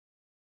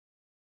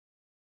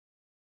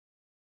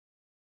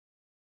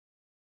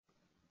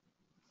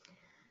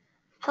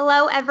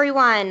Hello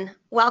everyone.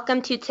 Welcome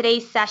to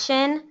today's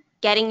session,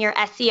 Getting Your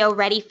SEO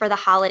Ready for the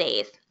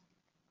Holidays.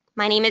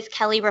 My name is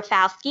Kelly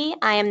Rafalski.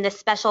 I am the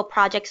Special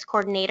Projects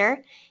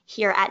Coordinator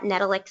here at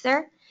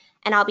NetElixir,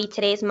 and I'll be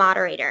today's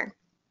moderator.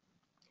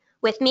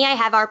 With me I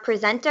have our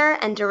presenter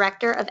and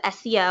Director of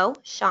SEO,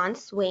 Sean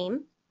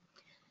Swaim.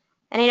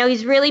 And I know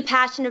he's really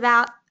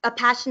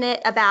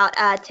passionate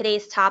about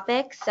today's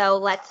topic, so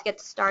let's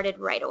get started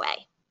right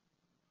away.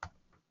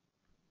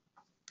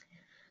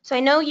 So I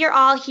know you're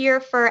all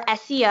here for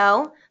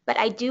SEO, but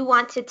I do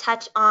want to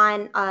touch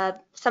on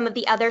some of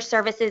the other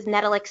services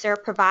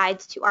NetElixir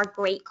provides to our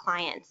great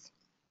clients.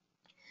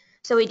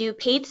 So we do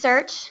paid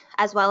search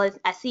as well as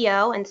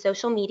SEO and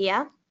social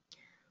media.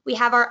 We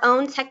have our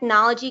own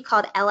technology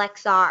called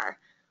LXR,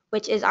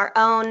 which is our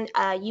own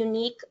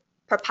unique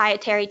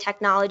proprietary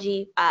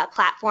technology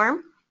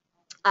platform.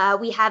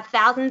 We have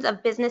thousands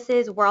of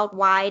businesses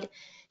worldwide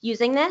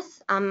using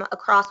this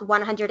across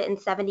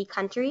 170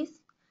 countries.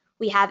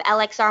 We have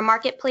LXR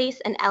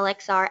Marketplace and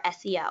LXR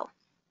SEO.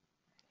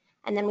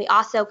 And then we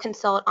also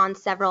consult on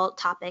several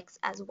topics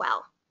as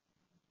well.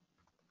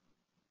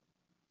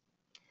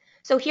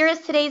 So here is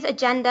today's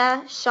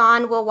agenda.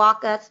 Sean will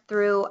walk us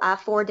through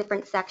 4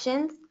 different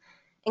sections,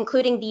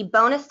 including the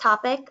bonus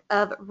topic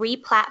of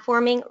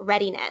re-platforming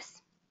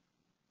readiness.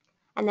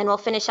 And then we'll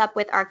finish up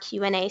with our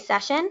Q&A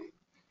session.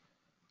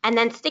 And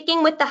then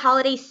sticking with the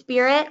holiday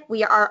spirit,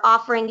 we are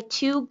offering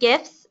 2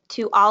 gifts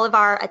to all of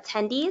our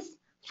attendees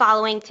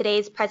following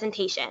today's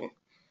presentation.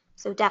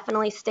 So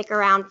definitely stick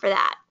around for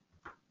that.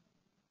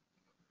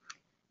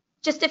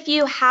 Just a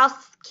few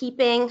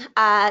housekeeping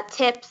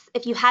tips.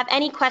 If you have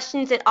any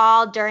questions at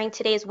all during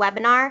today's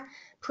webinar,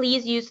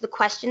 please use the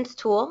questions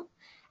tool.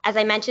 As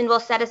I mentioned, we'll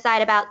set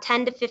aside about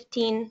 5 to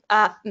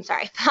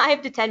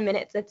 10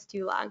 minutes, that's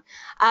too long,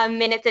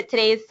 minutes at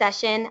today's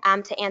session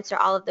to answer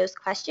all of those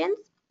questions.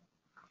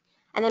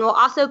 And then we'll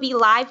also be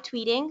live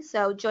tweeting,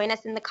 so join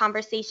us in the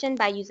conversation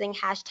by using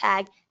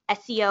hashtag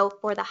SEO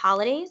for the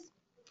holidays.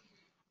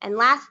 And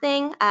last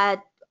thing,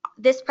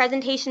 this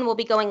presentation will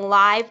be going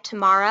live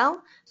tomorrow,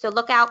 so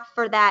look out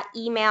for that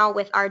email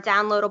with our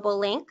downloadable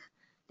link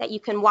that you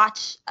can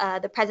watch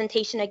the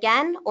presentation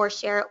again or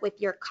share it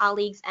with your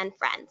colleagues and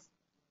friends.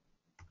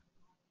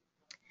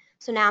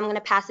 So now I'm going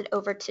to pass it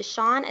over to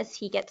Sean as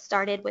he gets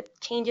started with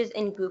changes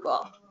in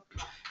Google.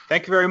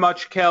 Thank you very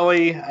much,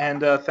 Kelly,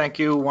 and thank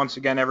you once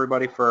again,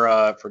 everybody,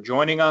 for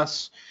joining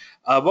us.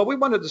 What we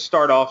wanted to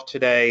start off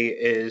today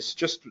is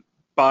just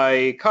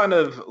by kind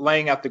of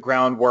laying out the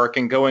groundwork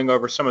and going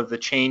over some of the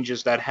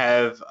changes that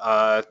have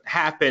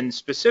happened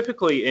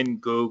specifically in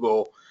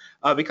Google,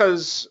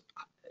 because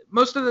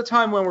most of the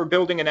time when we're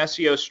building an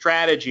SEO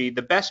strategy,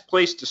 the best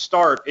place to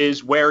start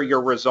is where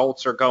your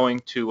results are going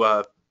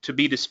to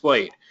be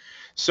displayed.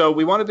 So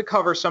we wanted to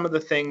cover some of the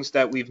things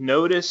that we've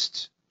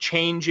noticed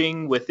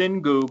changing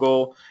within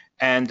Google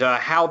and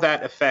how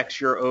that affects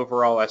your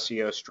overall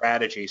SEO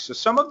strategy. So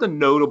some of the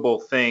notable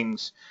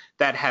things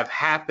that have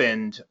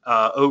happened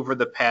over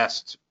the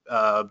past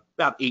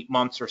about 8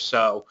 months or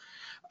so.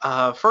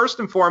 First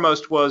and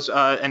foremost was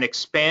an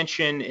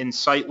expansion in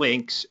site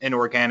links and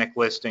organic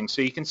listings.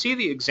 So you can see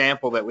the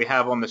example that we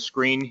have on the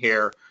screen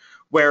here,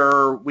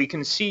 where we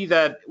can see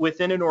that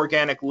within an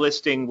organic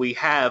listing we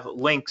have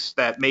links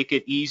that make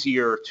it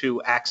easier to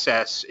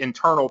access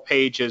internal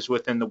pages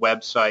within the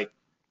website.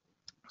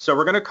 So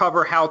we're going to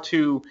cover how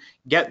to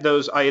get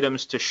those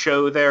items to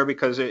show there,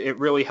 because it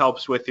really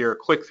helps with your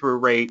click-through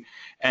rate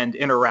and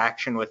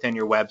interaction within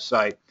your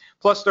website.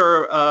 Plus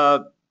there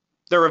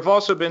have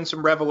also been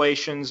some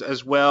revelations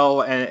as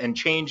well and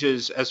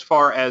changes as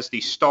far as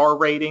the star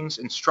ratings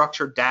and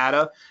structured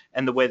data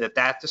and the way that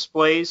that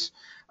displays,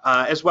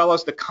 as well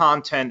as the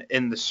content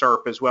in the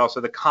SERP as well. So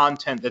the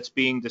content that's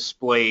being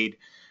displayed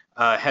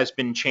has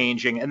been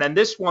changing. And then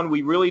this one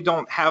we really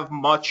don't have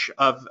much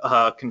of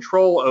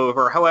control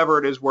over. However,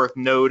 it is worth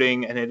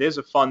noting, and it is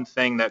a fun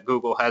thing that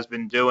Google has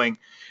been doing.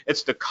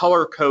 It's the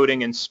color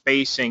coding and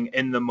spacing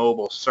in the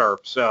mobile SERP.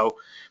 So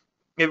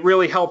it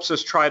really helps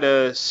us try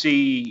to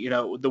see,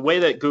 the way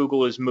that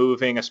Google is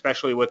moving,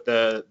 especially with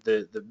the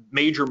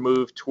major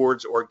move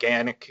towards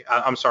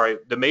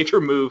the major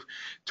move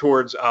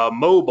towards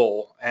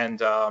mobile, and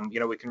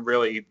we can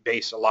really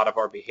base a lot of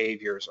our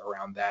behaviors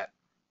around that.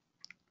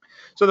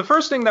 So the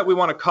first thing that we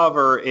want to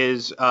cover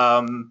is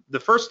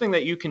the first thing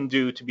that you can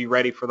do to be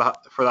ready for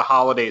the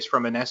holidays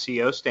from an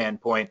SEO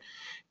standpoint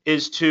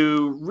is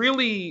to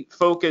really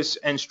focus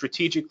and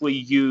strategically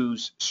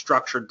use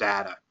structured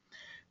data.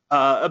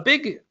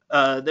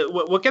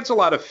 What gets a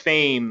lot of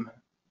fame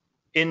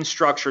in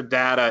structured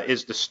data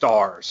is the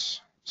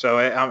stars. So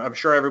I'm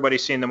sure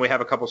everybody's seen them. We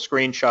have a couple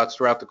screenshots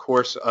throughout the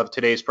course of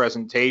today's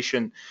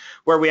presentation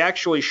where we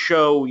actually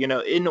show,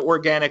 in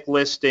organic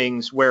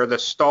listings where the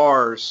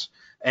stars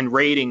and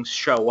ratings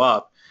show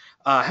up.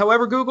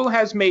 However, Google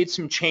has made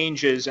some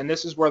changes, and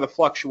this is where the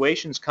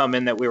fluctuations come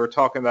in that we were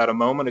talking about a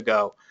moment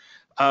ago.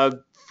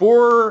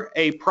 For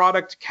a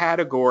product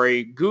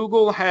category,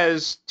 Google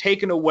has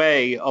taken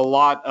away a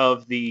lot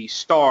of the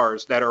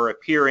stars that are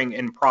appearing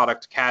in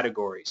product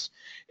categories.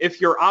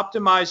 If you're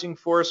optimizing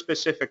for a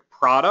specific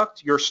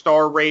product, your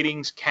star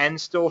ratings can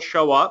still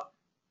show up,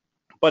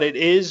 but it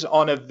is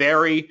on a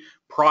very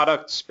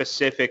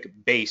product-specific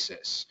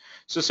basis.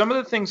 So some of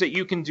the things that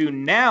you can do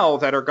now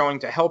that are going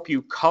to help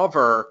you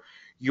cover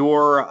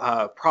your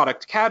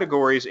product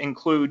categories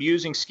include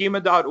using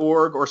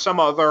schema.org or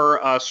some other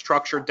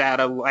structured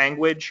data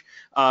language.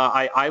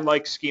 I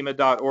like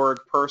schema.org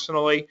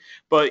personally,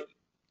 but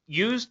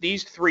use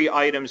these 3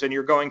 items and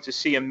you're going to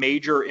see a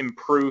major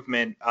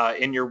improvement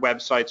in your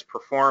website's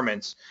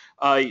performance.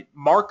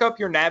 Mark up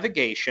your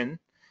navigation.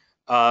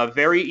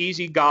 Very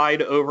easy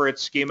guide over at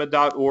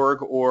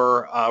schema.org,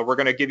 or we're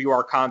going to give you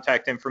our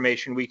contact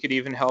information. We could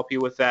even help you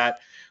with that.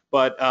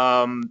 But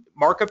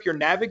mark up your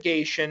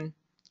navigation,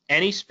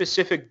 any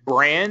specific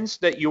brands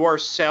that you are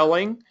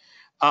selling,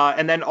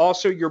 and then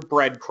also your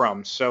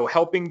breadcrumbs, so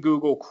helping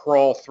Google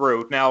crawl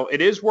through. Now,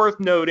 it is worth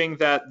noting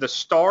that the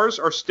stars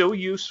are still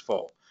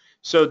useful.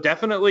 So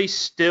definitely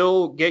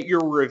still get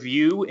your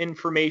review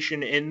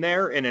information in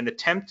there in an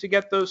attempt to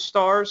get those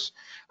stars,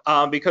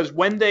 because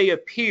when they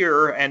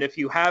appear, and if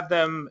you have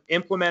them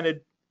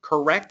implemented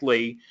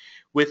correctly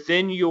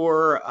within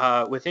your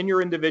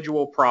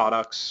individual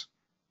products,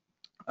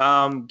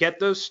 get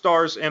those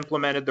stars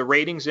implemented, the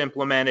ratings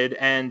implemented,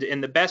 and in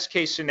the best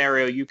case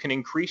scenario, you can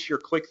increase your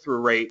click-through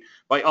rate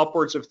by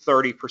upwards of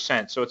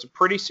 30%. So it's a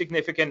pretty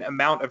significant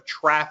amount of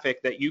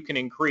traffic that you can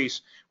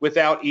increase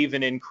without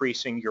even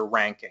increasing your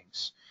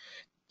rankings.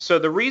 So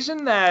the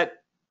reason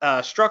that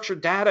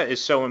structured data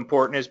is so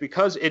important is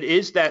because it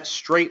is that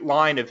straight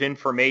line of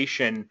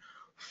information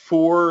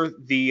for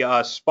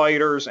the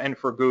spiders and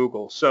for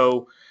Google.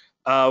 So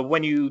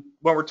when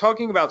we're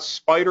talking about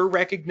spider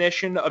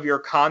recognition of your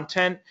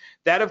content,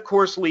 that of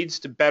course leads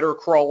to better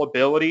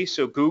crawlability,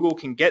 so Google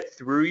can get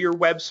through your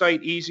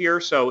website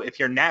easier. So if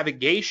your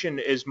navigation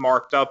is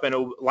marked up in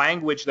a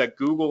language that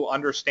Google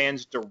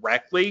understands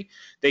directly,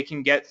 they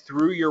can get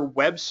through your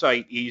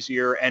website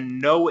easier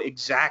and know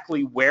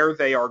exactly where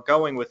they are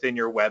going within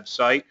your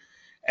website.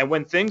 And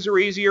when things are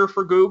easier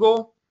for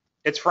Google,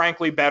 it's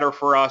frankly better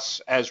for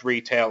us as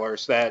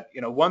retailers that,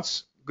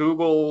 once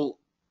Google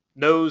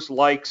knows,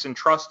 likes, and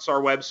trusts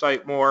our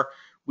website more,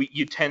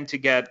 you tend to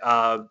get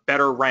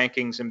better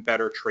rankings and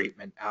better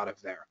treatment out of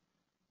there.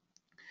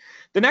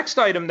 The next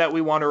item that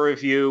we want to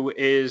review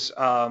is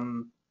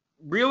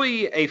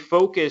really a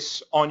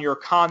focus on your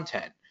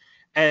content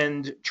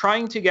and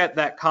trying to get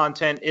that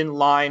content in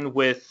line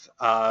with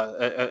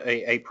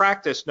a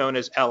practice known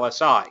as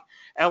LSI.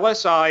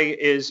 LSI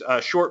is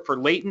short for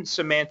latent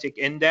semantic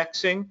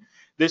indexing.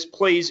 This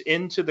plays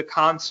into the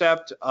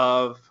concept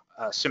of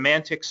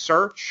semantic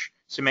search,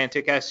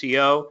 semantic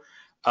SEO.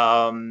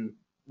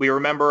 We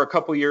remember a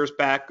couple years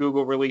back,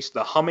 Google released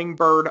the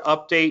Hummingbird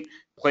update,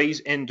 plays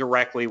in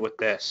directly with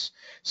this.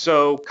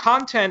 So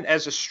content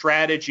as a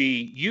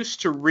strategy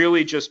used to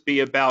really just be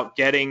about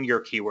getting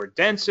your keyword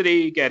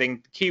density,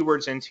 getting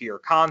keywords into your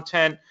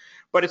content,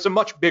 but it's a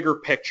much bigger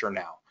picture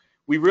now.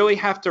 We really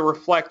have to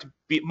reflect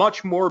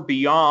much more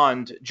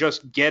beyond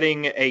just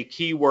getting a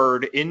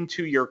keyword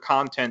into your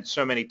content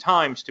so many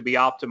times to be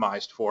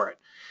optimized for it.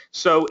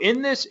 So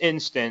in this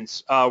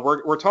instance,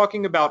 we're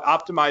talking about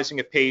optimizing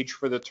a page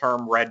for the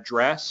term red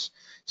dress.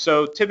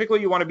 So typically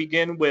you want to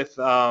begin with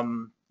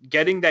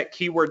getting that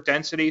keyword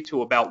density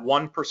to about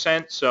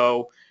 1%.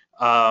 So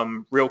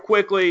real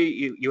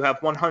quickly, you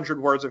have 100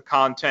 words of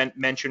content,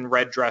 mention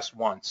red dress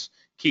once.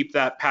 Keep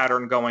that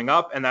pattern going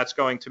up, and that's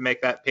going to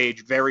make that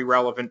page very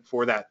relevant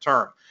for that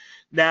term.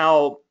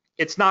 Now,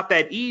 it's not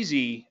that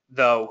easy,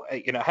 though.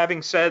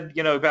 Having said,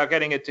 about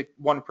getting it to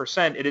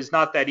 1%, it is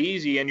not that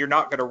easy, and you're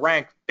not going to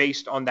rank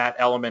based on that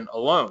element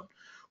alone.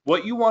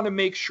 What you want to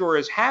make sure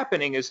is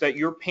happening is that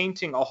you're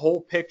painting a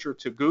whole picture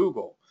to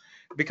Google,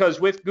 because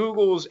with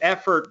Google's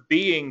effort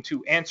being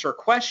to answer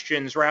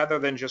questions rather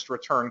than just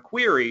return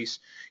queries,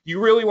 you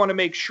really want to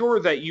make sure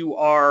that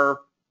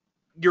your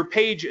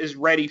page is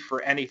ready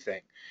for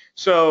anything.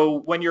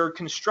 So when you're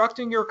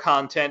constructing your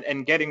content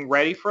and getting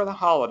ready for the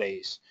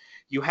holidays,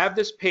 you have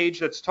this page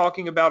that's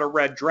talking about a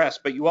red dress,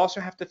 but you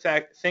also have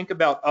to think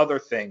about other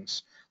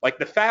things, like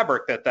the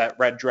fabric that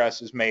red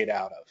dress is made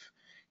out of.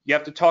 You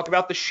have to talk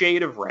about the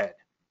shade of red.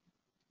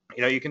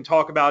 You can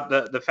talk about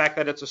the fact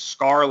that it's a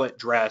scarlet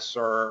dress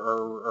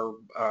or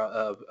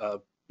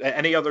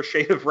any other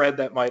shade of red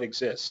that might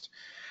exist.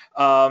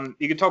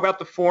 You can talk about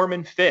the form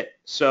and fit.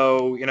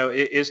 So,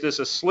 is this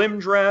a slim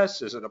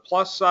dress? Is it a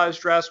plus size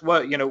dress?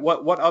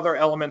 What other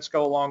elements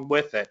go along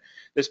with it?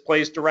 This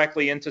plays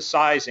directly into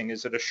sizing.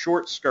 Is it a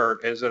short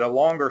skirt? Is it a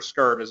longer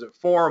skirt? Is it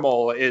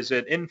formal? Is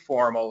it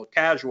informal,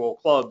 casual,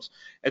 clubs,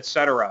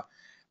 etc.?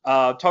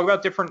 Talk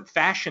about different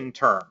fashion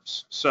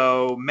terms.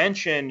 So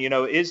mention,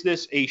 is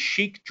this a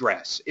chic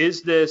dress?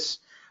 Is this,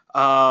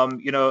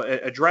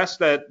 a dress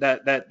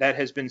that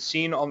has been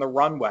seen on the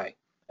runway?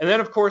 And then,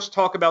 of course,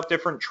 talk about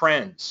different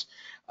trends,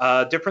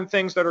 different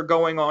things that are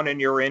going on in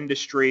your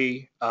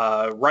industry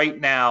right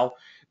now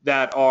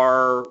that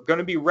are going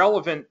to be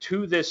relevant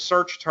to this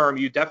search term,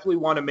 you definitely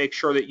want to make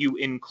sure that you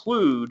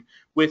include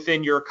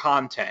within your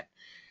content.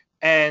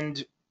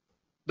 And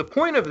the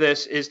point of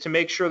this is to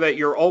make sure that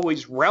you're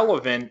always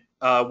relevant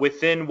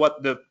within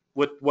what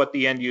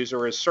the end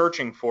user is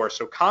searching for.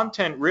 So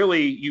content,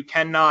 really, you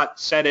cannot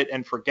set it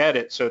and forget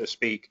it, so to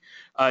speak.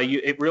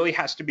 It really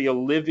has to be a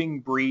living,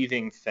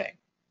 breathing thing.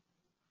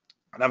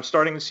 And I'm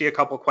starting to see a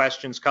couple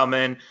questions come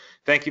in.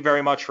 Thank you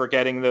very much for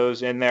getting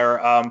those in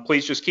there.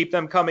 Please just keep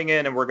them coming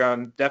in, and we're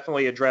going to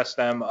definitely address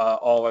them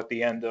all at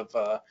the end of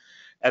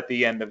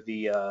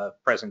the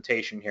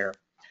presentation here.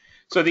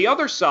 So the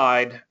other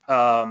side,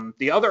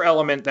 the other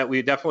element that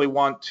we definitely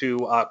want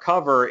to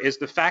cover is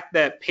the fact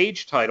that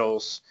page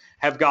titles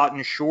have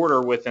gotten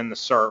shorter within the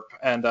SERP,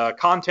 and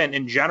content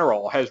in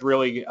general has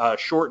really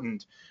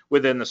shortened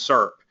within the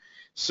SERP.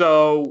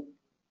 So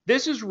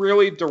this is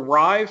really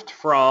derived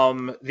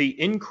from the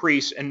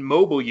increase in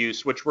mobile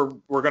use, which we're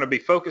going to be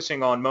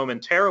focusing on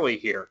momentarily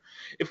here.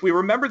 If we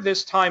remember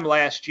this time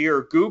last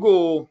year,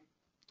 Google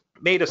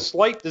made a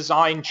slight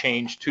design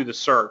change to the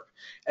SERP,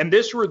 and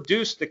this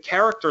reduced the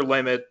character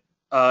limit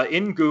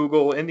in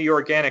Google in the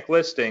organic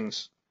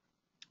listings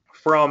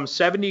from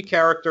 70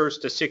 characters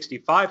to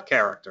 65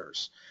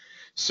 characters.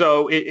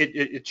 So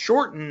it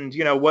shortened,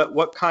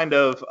 what kind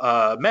of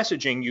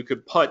messaging you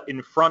could put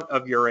in front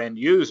of your end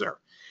user.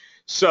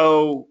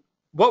 So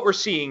what we're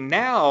seeing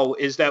now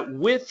is that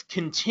with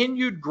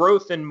continued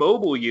growth in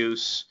mobile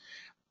use,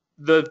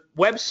 the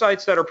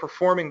websites that are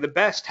performing the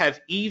best have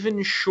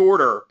even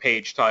shorter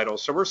page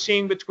titles. So we're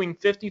seeing between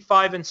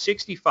 55 and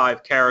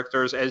 65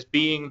 characters as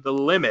being the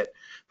limit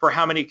for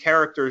how many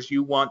characters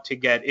you want to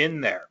get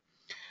in there.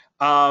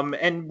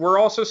 And we're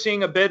also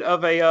seeing a bit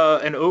of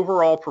an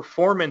overall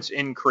performance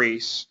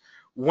increase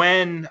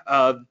when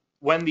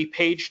the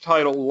page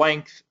title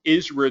length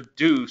is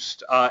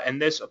reduced,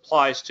 and this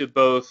applies to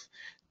both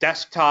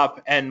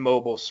desktop and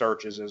mobile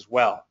searches as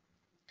well.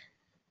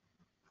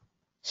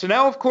 So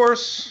now, of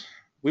course,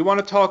 we want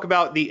to talk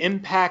about the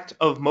impact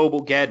of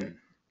Mobilegeddon.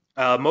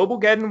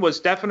 Mobilegeddon was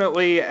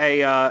definitely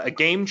a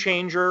game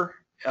changer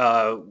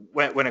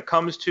when it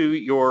comes to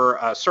your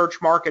search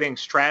marketing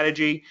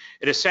strategy.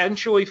 It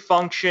essentially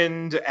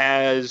functioned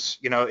as,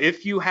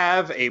 if you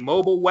have a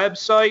mobile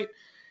website,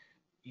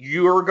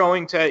 you're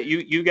going to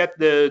you get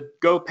the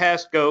go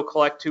past go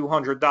collect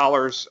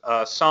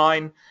 $200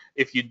 sign.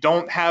 If you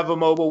don't have a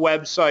mobile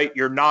website,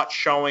 you're not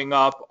showing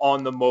up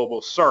on the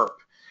mobile SERP.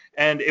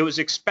 And it was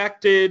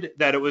expected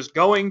that it was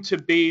going to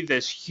be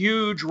this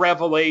huge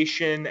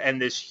revelation and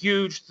this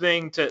huge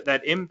thing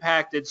that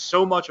impacted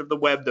so much of the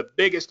web, the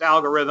biggest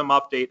algorithm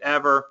update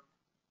ever.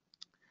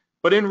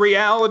 But in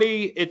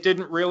reality, it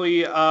didn't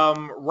really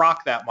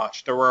rock that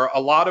much. There were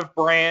a lot of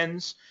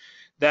brands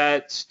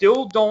that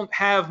still don't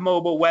have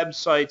mobile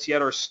websites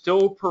yet are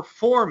still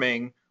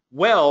performing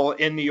well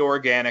in the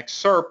organic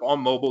SERP on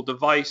mobile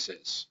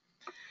devices.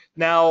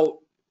 Now,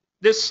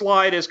 this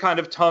slide is kind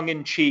of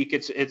tongue-in-cheek.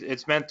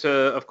 It's meant to,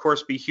 of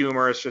course, be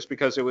humorous just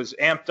because it was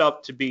amped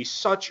up to be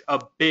such a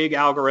big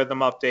algorithm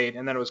update,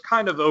 and then it was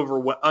kind of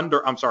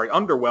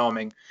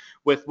underwhelming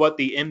with what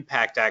the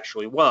impact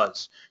actually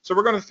was. So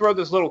we're going to throw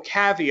this little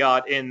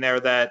caveat in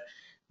there that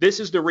this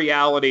is the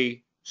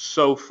reality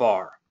so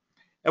far.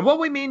 And what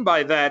we mean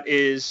by that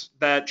is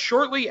that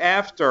shortly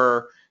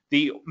after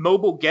the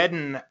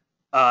Mobilegeddon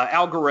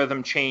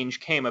algorithm change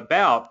came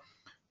about,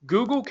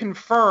 Google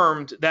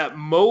confirmed that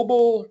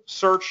mobile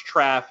search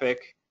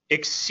traffic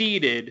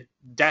exceeded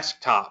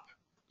desktop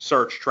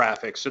search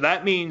traffic. So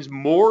that means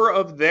more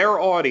of their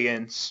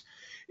audience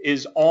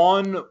is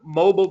on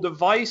mobile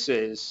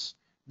devices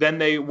than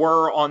they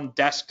were on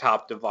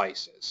desktop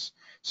devices.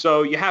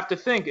 So you have to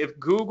think, if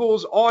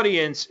Google's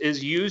audience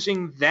is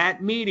using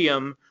that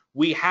medium,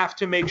 we have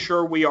to make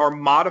sure we are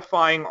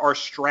modifying our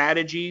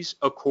strategies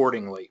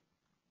accordingly.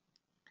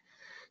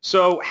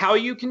 So how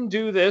you can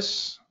do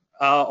this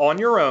on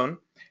your own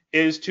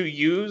is to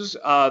use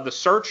the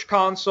Search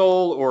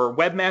Console or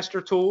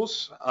Webmaster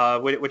Tools,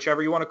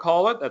 whichever you want to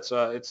call it. It's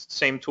the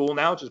same tool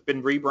now, it's just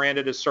been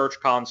rebranded as Search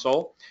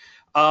Console.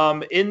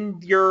 In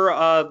your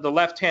the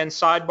left-hand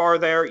sidebar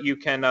there, you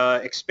can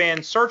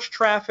expand search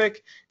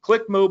traffic,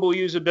 click mobile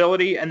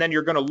usability, and then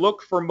you're going to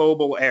look for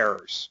mobile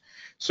errors.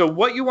 So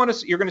what you want to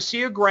see, you're going to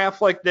see a graph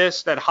like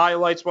this that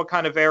highlights what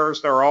kind of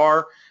errors there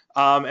are,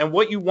 and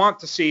what you want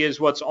to see is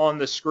what's on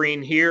the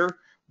screen here,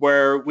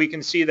 where we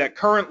can see that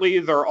currently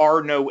there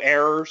are no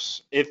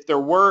errors. If there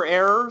were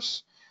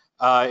errors,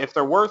 if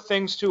there were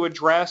things to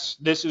address,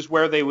 this is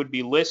where they would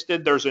be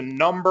listed. There's a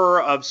number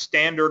of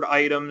standard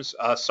items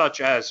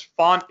such as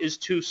font is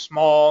too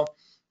small,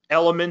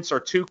 elements are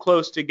too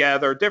close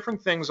together,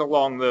 different things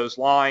along those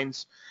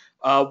lines.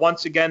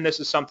 Once again, this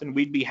is something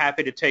we'd be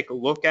happy to take a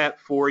look at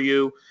for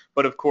you,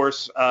 but of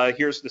course,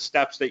 here's the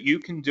steps that you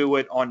can do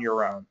it on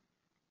your own.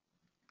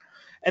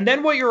 And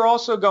then what you're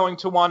also going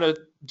to want to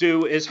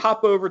do is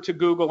hop over to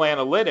Google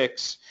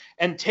Analytics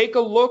and take a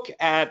look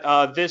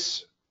at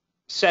this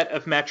set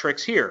of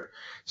metrics here.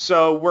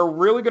 So we're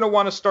really going to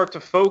want to start to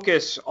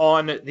focus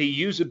on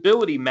the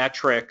usability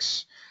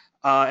metrics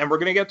And we're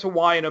going to get to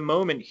why in a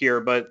moment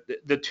here, but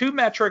the two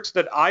metrics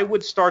that I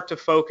would start to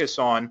focus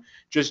on,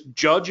 just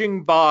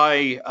judging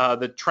by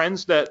the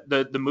trends that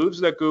the moves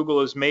that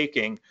Google is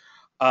making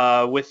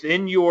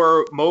within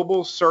your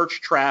mobile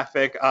search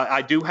traffic.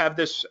 I do have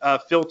this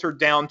filtered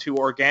down to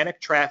organic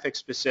traffic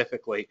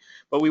specifically,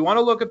 but we want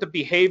to look at the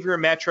behavior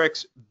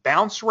metrics,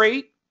 bounce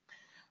rate,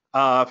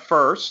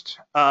 first.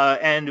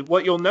 And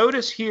what you'll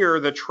notice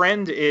here, the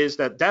trend is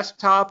that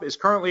desktop is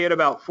currently at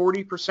about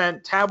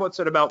 40%,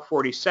 tablets at about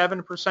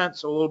 47%,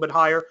 so a little bit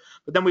higher.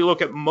 But then we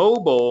look at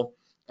mobile,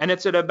 and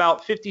it's at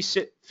about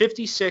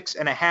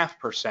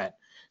 56.5%.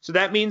 So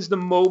that means the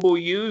mobile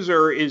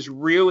user is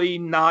really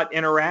not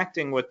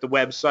interacting with the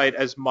website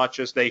as much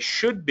as they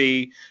should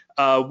be,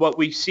 what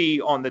we see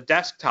on the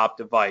desktop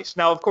device.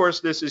 Now, of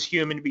course, this is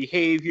human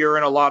behavior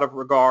in a lot of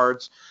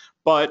regards,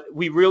 but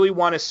we really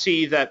want to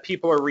see that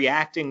people are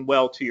reacting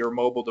well to your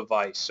mobile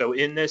device. So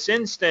in this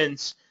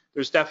instance,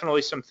 there's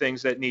definitely some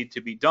things that need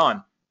to be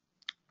done.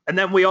 And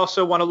then we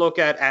also want to look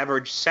at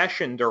average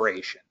session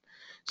duration.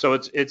 So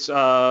it's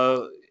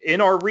in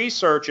our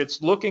research,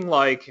 it's looking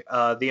like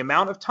the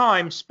amount of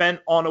time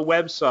spent on a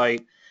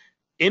website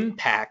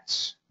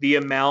impacts the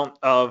amount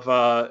of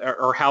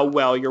or how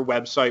well your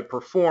website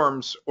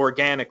performs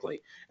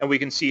organically. And we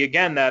can see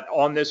again that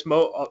on this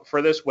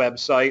for this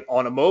website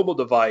on a mobile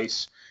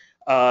device,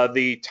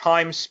 the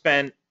time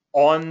spent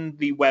on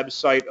the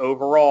website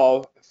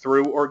overall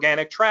through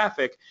organic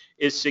traffic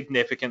is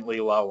significantly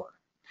lower.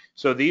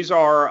 So these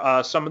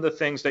are some of the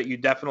things that you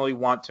definitely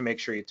want to make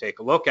sure you take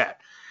a look at.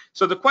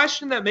 So the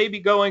question that may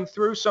be going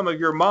through some of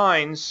your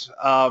minds,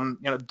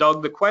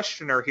 Doug, the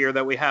questioner here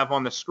that we have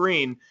on the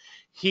screen,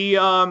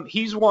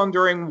 he's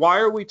wondering, why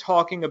are we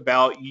talking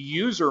about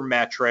user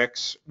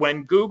metrics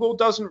when Google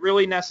doesn't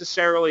really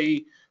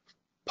necessarily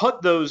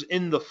put those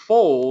in the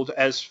fold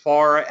as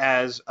far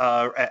as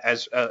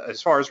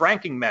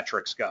ranking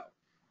metrics go?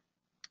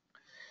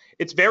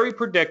 It's very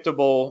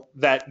predictable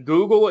that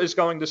Google is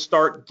going to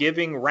start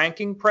giving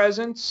ranking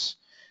presence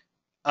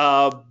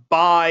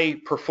by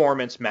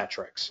performance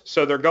metrics.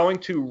 So they're going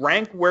to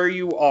rank where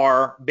you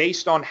are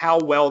based on how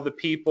well the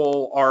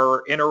people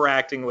are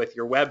interacting with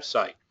your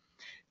website.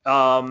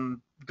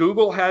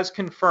 Google has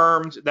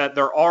confirmed that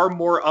there are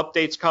more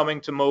updates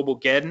coming to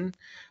Mobilegeddon.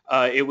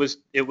 It was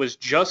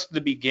just the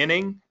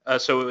beginning,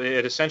 so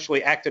it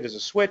essentially acted as a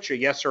switch, a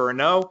yes or a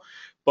no.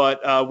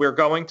 But we're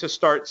going to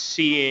start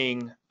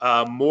seeing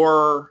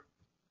more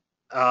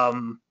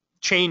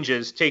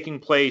changes taking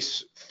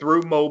place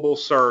through mobile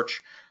search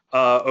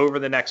over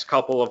the next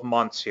couple of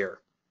months here.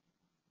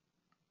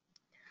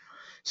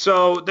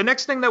 So the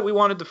next thing that we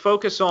wanted to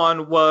focus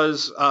on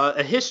was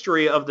a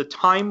history of the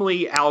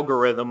timely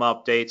algorithm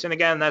updates. And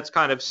again, that's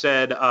kind of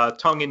said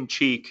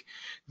tongue-in-cheek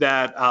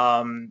that,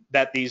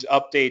 that these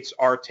updates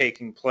are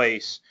taking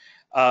place.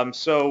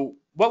 So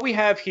what we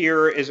have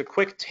here is a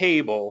quick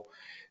table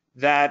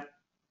that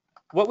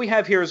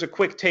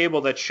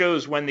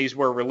shows when these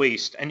were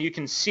released. And you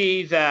can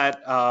see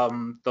that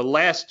the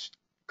last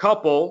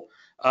couple,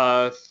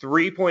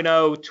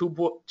 3.0,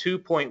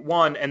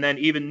 2.1, and then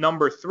even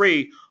number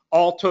 3,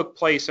 all took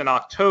place in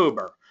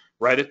October,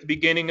 right at the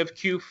beginning of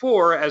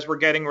Q4 as we're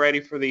getting ready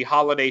for the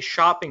holiday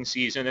shopping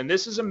season. And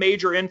this is a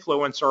major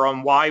influencer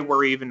on why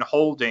we're even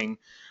holding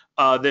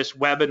this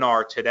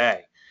webinar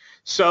today.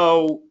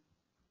 So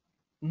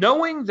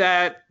knowing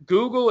that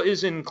Google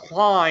is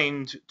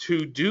inclined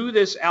to do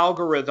this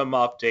algorithm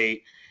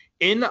update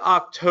in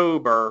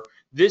October,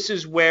 this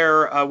is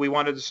where we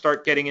wanted to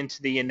start getting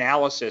into the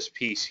analysis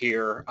piece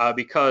here,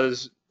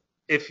 because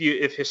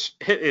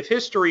if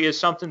history is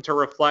something to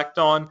reflect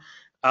on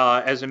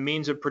as a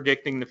means of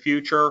predicting the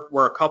future,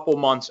 we're a couple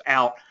months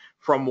out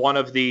from one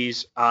of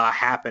these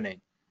happening.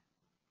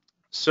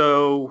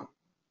 So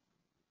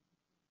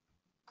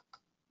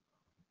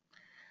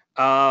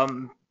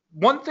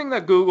one thing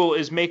that Google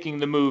is making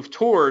the move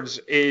towards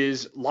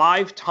is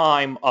live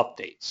time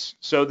updates.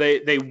 So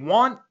they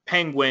want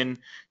Penguin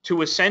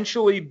to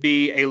essentially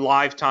be a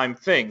lifetime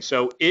thing.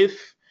 So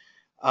if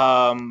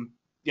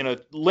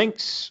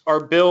links are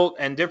built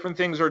and different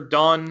things are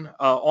done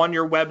on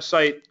your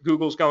website,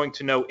 Google's going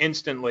to know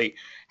instantly.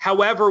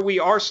 However, we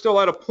are still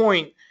at a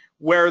point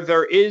where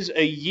there is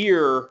a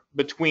year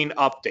between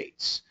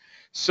updates.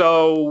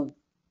 So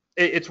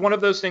it's one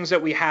of those things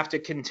that we have to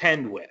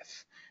contend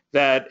with,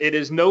 that it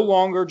is no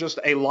longer just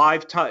a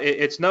live time.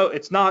 It's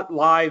not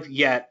live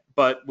yet,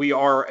 but we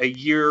are a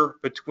year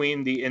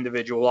between the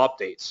individual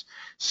updates.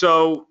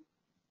 So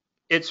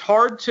it's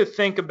hard to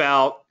think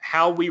about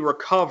how we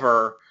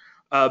recover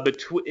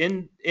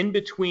in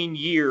between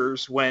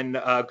years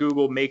when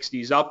Google makes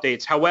these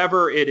updates.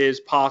 However, it is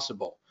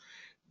possible.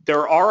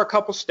 There are a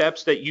couple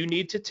steps that you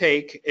need to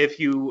take if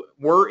you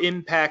were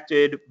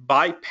impacted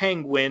by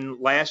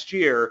Penguin last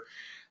year.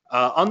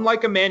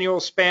 Unlike a manual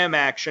spam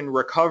action,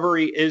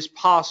 recovery is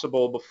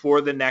possible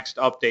before the next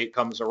update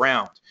comes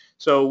around.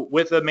 So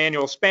with a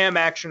manual spam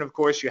action, of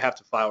course, you have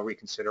to file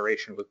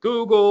reconsideration with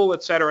Google,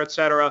 et cetera, et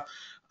cetera.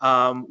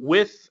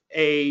 With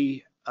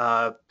a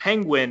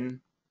Penguin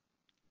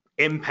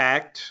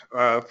impact,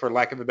 for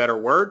lack of a better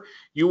word,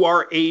 you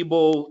are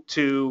able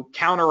to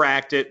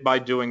counteract it by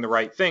doing the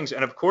right things.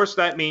 And of course,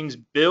 that means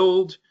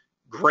build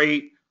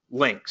great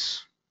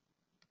links,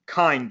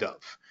 kind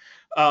of.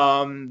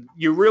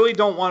 You really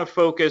don't want to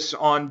focus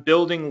on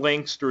building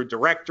links through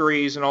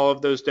directories and all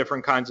of those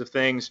different kinds of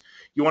things.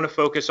 You want to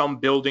focus on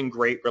building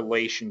great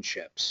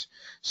relationships.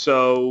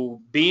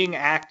 So being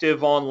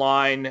active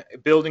online,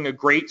 building a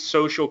great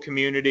social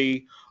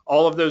community,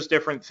 all of those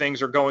different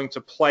things are going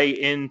to play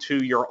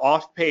into your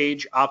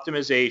off-page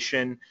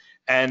optimization,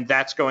 and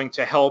that's going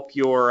to help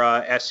your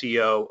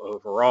SEO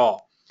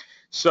overall.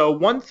 So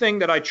one thing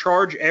that I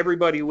charge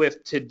everybody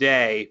with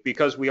today,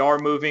 because we are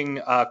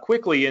moving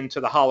quickly into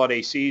the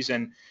holiday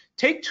season,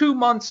 take 2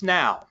 months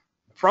now.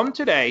 From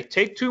today,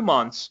 take 2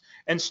 months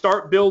and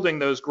start building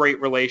those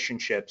great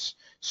relationships.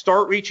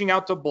 Start reaching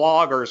out to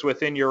bloggers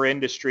within your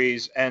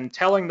industries and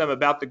telling them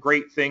about the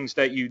great things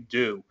that you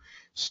do.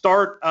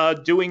 Start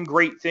doing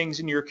great things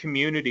in your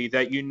community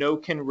that you know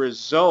can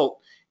result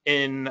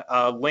in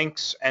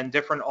links and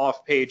different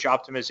off-page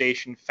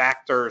optimization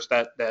factors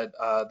that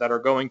are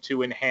going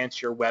to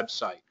enhance your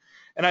website.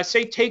 And I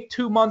say take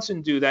 2 months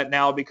and do that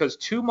now, because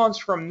 2 months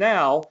from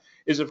now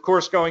is of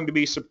course going to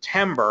be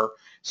September.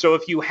 So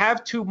if you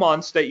have 2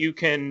 months that you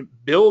can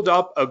build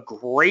up a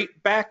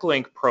great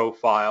backlink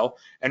profile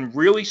and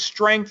really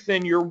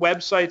strengthen your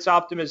website's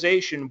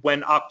optimization,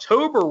 when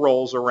October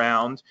rolls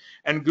around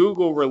and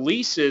Google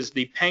releases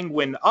the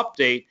Penguin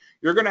update,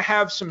 you're going to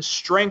have some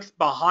strength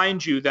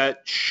behind you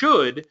that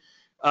should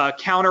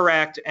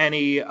counteract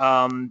any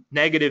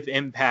negative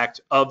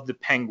impact of the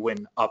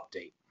Penguin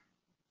update.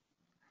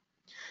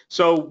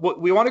 So what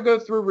we want to go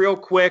through real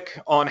quick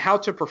on how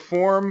to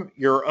perform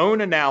your own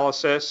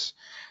analysis.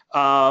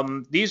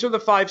 These are the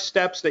 5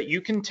 steps that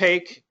you can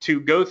take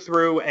to go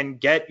through and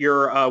get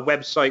your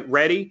website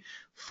ready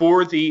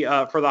for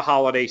the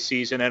holiday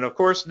season. And of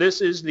course, this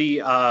is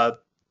the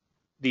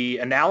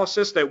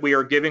analysis that we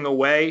are giving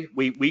away.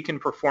 We can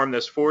perform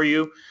this for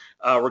you.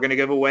 We're going to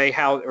give away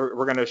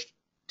we're going to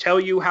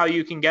tell you how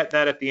you can get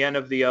that at the end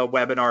of the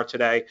webinar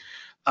today.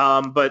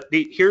 But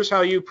here's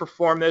how you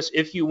perform this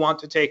if you want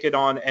to take it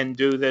on and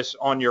do this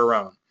on your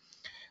own.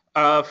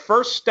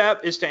 First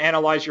step is to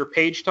analyze your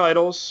page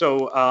titles.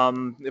 So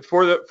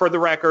for the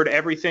record,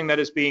 everything that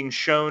is being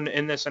shown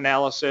in this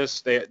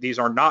analysis, these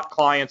are not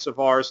clients of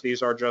ours.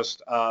 These are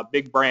just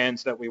big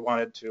brands that we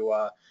wanted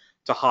to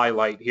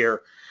highlight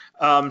here.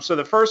 So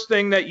the first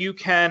thing that you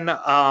can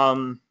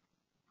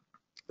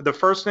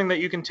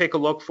take a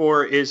look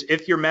for is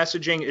if your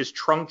messaging is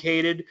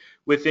truncated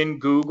within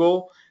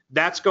Google.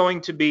 That's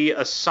going to be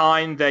a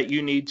sign that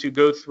you need to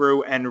go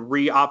through and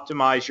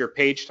re-optimize your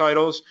page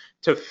titles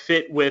to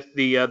fit with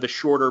the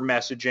shorter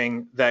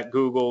messaging that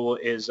Google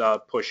is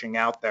pushing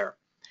out there.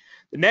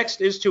 The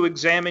next is to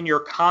examine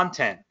your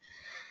content.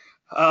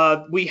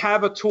 We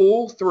have a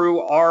tool through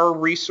our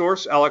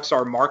resource,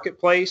 LXR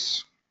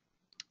Marketplace,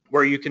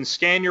 where you can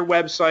scan your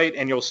website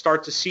and you'll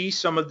start to see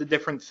some of the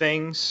different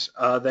things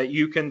that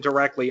you can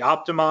directly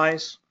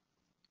optimize.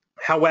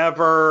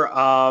 However,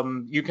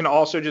 you can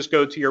also just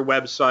go to your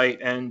website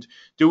and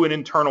do an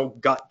internal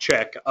gut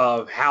check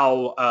of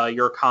how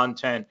your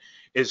content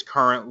is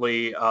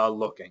currently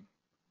looking.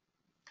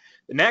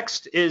 The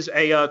next is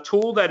a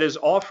tool that is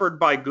offered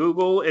by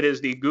Google. It is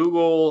the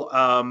Google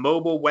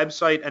Mobile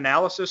Website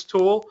Analysis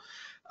Tool.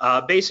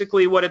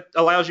 Basically, what it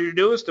allows you to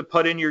do is to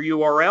put in your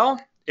URL.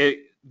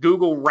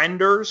 Google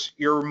renders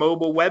your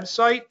mobile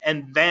website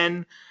and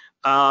then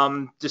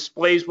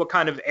displays what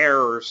kind of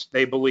errors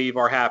they believe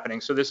are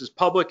happening. So this is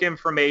public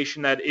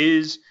information that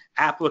is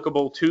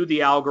applicable to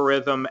the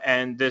algorithm,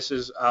 and this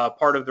is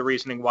part of the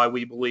reasoning why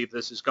we believe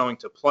this is going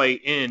to play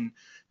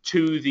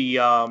into the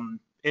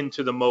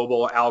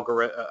mobile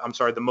algorithm.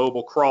 The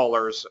mobile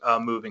crawlers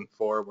moving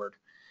forward.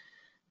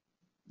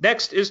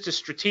 Next is to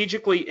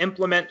strategically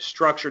implement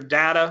structured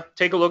data.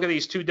 Take a look at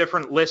these 2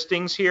 different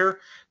listings here.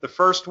 The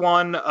first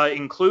one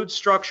includes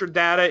structured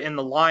data in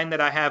the line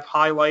that I have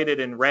highlighted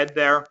in red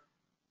there.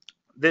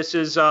 This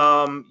is,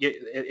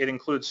 it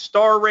includes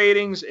star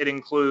ratings, it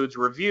includes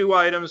review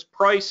items,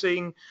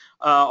 pricing,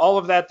 all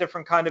of that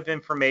different kind of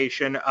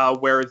information,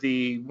 where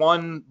the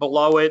one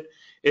below it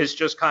is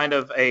just kind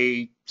of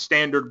a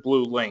standard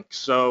blue link.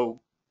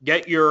 So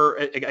get your,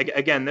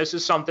 again, this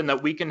is something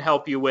that we can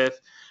help you with,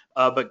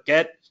 but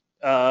get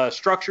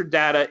structured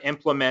data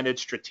implemented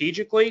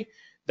strategically.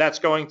 That's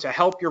going to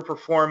help your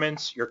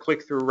performance, your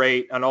click-through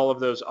rate, and all of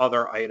those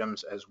other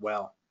items as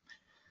well.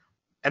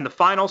 And the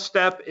final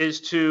step is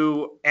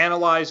to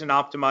analyze and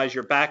optimize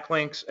your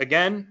backlinks.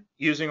 Again,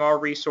 using our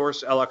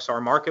resource,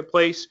 LXR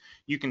Marketplace,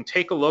 you can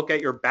take a look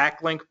at your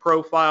backlink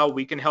profile.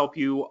 We can help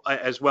you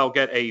as well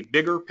get a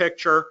bigger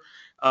picture.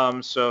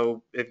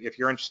 So if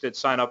you're interested,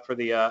 sign up for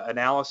the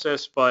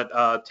analysis.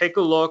 But take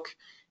a look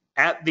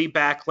at the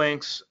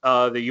backlinks,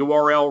 the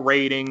URL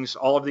ratings,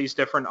 all of these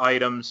different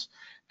items,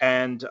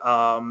 and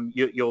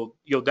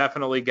you'll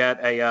definitely get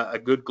a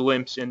good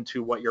glimpse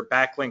into what your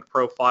backlink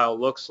profile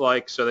looks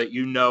like, so that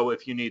you know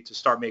if you need to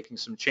start making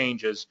some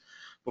changes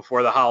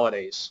before the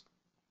holidays.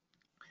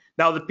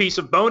 Now, the piece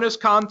of bonus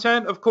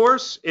content, of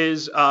course,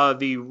 is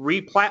the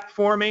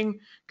replatforming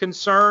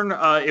concern.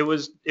 It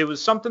was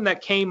something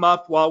that came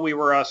up while we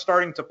were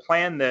starting to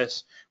plan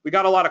this. We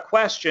got a lot of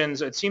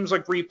questions. It seems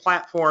like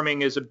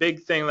replatforming is a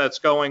big thing that's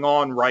going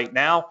on right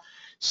now.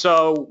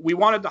 So we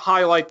wanted to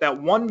highlight that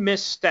one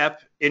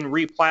misstep in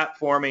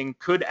replatforming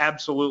could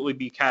absolutely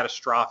be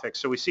catastrophic.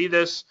 So we see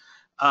this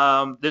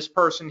this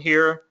person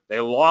here. They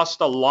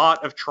lost a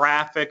lot of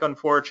traffic,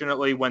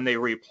 unfortunately, when they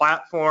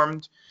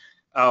replatformed.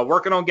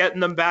 Working on getting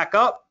them back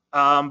up,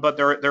 but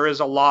there is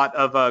a lot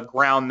of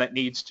ground that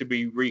needs to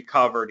be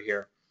recovered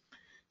here.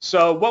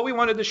 So what we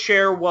wanted to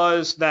share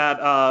was that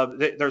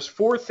there's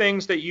 4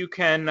 things that you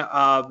can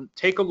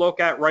take a look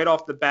at right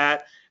off the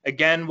bat.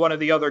 Again, one of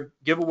the other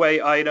giveaway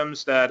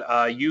items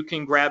that you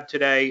can grab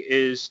today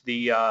is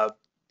the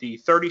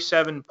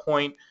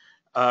 37-point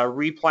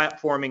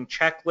replatforming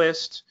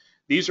checklist.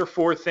 These are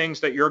 4 things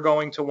that you're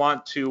going to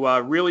want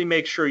to really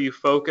make sure you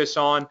focus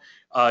on.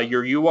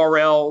 Your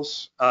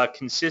URLs,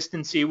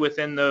 consistency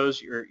within those,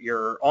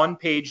 your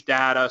on-page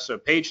data, so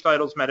page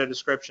titles, meta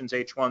descriptions,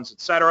 H1s,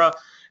 etc.,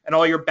 and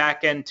all your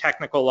back-end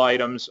technical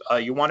items.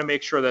 You want to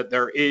make sure that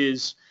there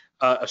is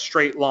a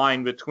straight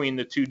line between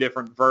the 2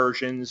 different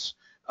versions,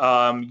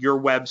 your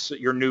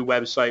new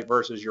website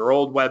versus your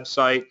old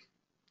website.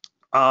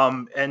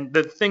 And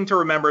the thing to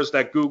remember is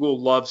that Google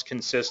loves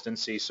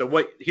consistency.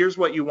 So here's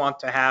what you want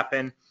to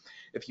happen.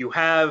 If you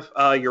have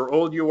your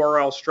old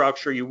URL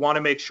structure, you want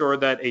to make sure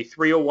that a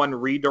 301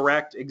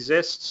 redirect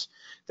exists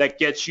that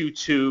gets you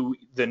to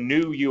the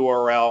new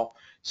URL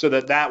so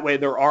that way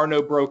there are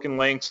no broken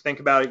links. Think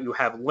about it. You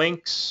have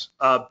links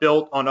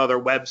built on other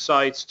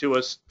websites to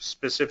a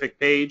specific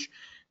page.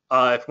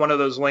 If one of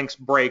those links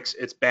breaks,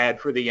 it's bad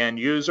for the end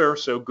user.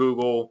 So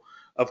Google,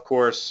 of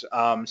course,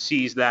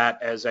 sees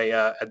that as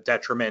a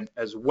detriment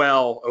as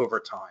well over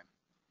time.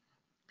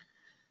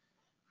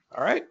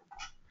 All right.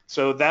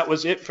 So that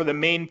was it for the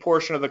main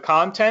portion of the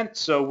content.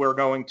 So we're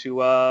going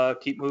to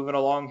keep moving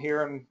along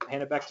here and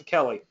hand it back to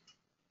Kelly.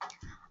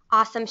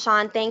 Awesome,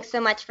 Sean. Thanks so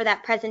much for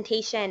that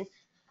presentation.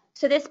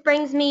 So this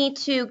brings me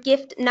to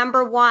gift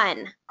number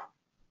 1.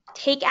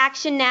 Take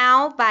action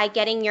now by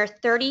getting your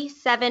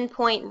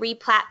 37-point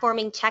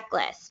replatforming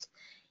checklist.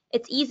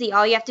 It's easy.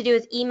 All you have to do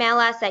is email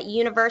us at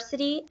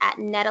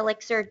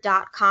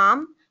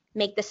university@netelixir.com.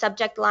 Make the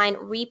subject line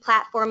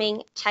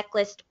replatforming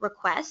checklist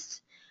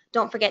request.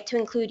 Don't forget to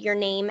include your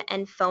name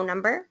and phone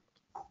number.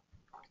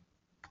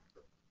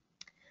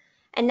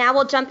 And now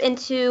we'll jump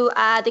into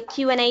the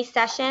Q&A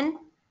session.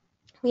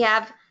 We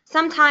have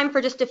some time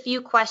for just a few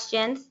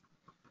questions.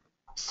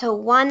 So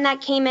one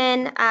that came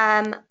in,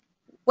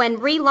 when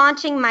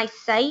relaunching my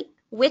site,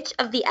 which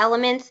of the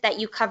elements that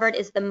you covered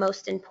is the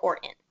most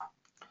important?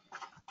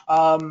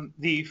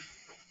 The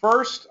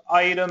first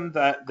item,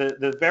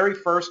 the very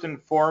first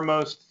and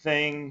foremost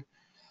thing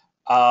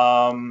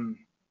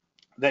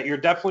that you're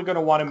definitely going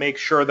to want to make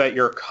sure that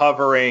you're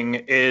covering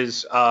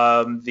is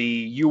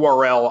the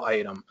URL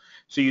item.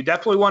 So you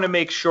definitely want to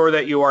make sure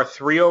that you are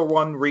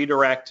 301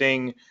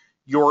 redirecting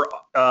your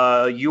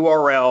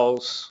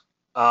URLs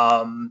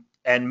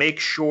and make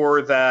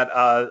sure that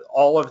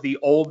all of the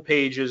old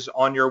pages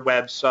on your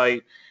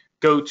website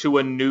go to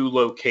a new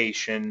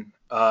location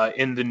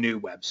in the new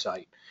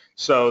website.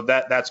 So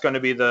that's going to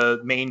be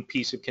the main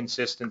piece of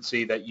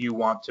consistency that you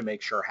want to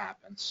make sure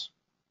happens.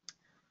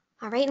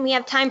 All right, and we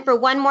have time for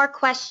one more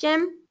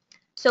question.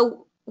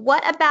 So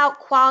what about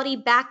quality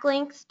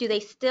backlinks? Do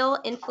they still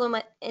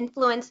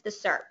influence the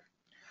SERP?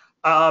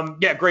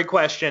 Yeah, great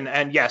question.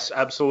 And yes,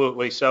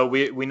 absolutely. So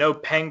we know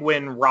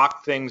Penguin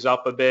rocked things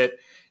up a bit.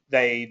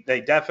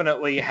 They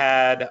definitely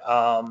had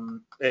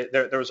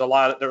there was a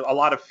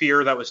lot of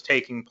fear that was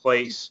taking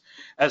place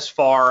as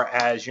far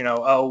as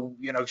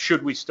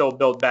should we still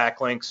build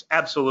backlinks?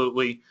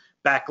 Absolutely.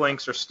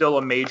 Backlinks are still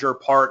a major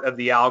part of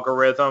the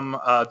algorithm,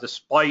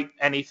 despite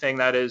anything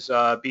that is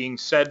being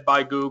said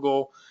by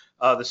Google.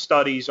 The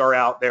studies are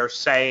out there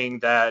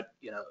saying that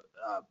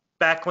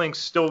backlinks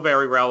still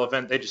very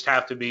relevant. They just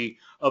have to be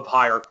of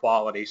higher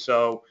quality.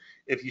 So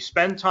if you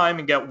spend time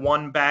and get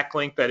one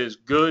backlink that is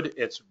good,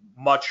 it's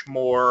much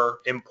more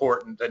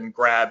important than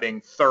grabbing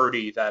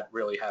 30 that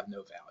really have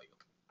no value.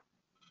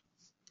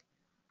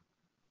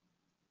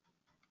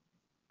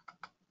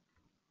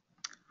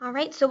 All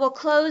right, so we'll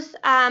close,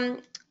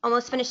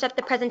 almost finish up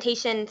the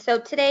presentation. So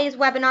today's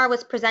webinar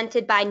was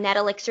presented by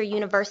NetElixir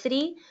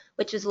University,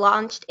 which was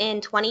launched in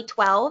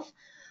 2012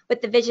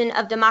 with the vision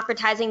of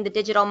democratizing the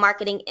digital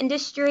marketing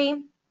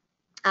industry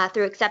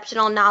through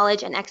exceptional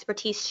knowledge and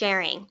expertise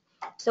sharing.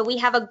 So we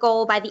have a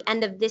goal by the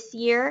end of this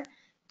year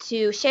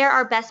to share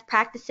our best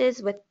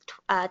practices with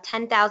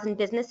 10,000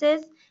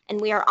 businesses,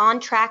 and we are on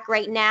track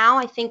right now.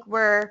 I think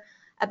we're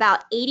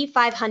about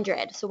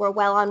 8,500, so we're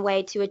well on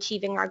way to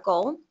achieving our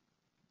goal.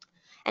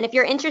 And if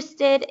you're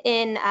interested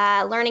in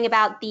learning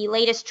about the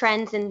latest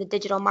trends in the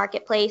digital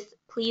marketplace,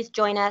 please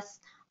join us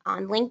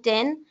on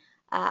LinkedIn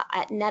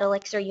at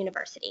NetElixir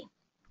University.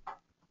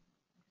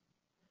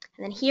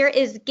 And then here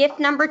is gift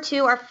number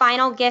 2, our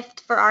final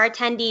gift for our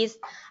attendees.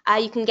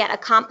 You can get a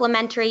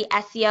complimentary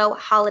SEO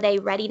holiday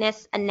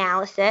readiness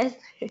analysis.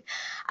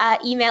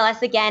 Email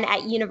us again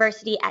at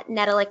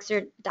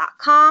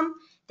university@netelixir.com,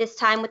 this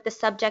time with the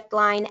subject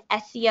line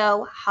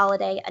SEO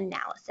holiday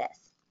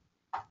analysis.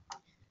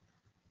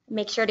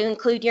 Make sure to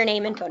include your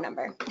name and phone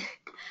number.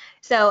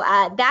 So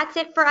that's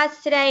it for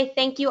us today.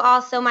 Thank you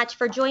all so much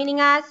for joining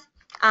us.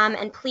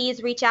 And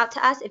please reach out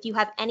to us if you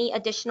have any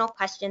additional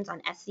questions on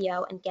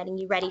SEO and getting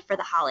you ready for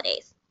the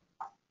holidays.